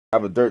I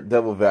have a Dirt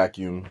Devil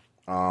vacuum.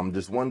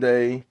 Just one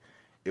day,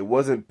 it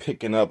wasn't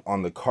picking up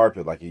on the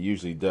carpet like it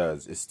usually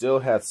does. It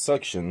still had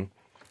suction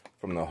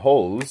from the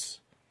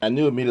hose. I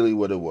knew immediately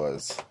what it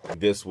was.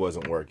 This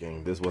wasn't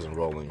working. This wasn't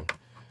rolling.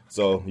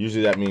 So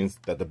usually that means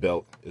that the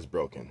belt is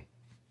broken.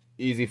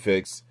 Easy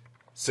fix.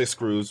 6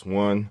 screws.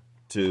 1,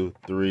 2,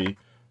 3,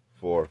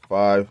 4,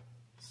 5,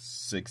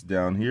 6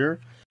 down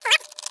here.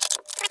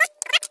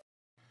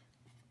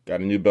 Got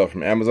a new belt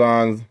from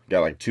Amazon.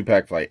 Got like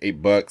 2-pack for like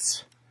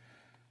 $8.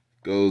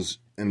 Goes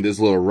in this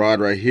little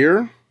rod right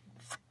here.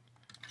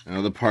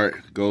 Another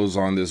part goes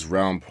on this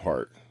round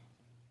part.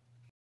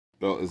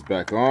 Belt is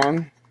back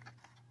on.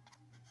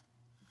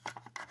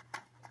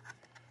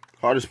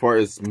 Hardest part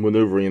is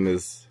maneuvering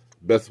this.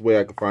 Best way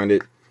I can find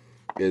it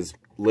is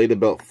lay the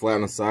belt flat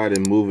on the side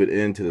and move it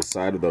into the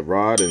side of the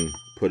rod and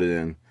put it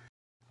in.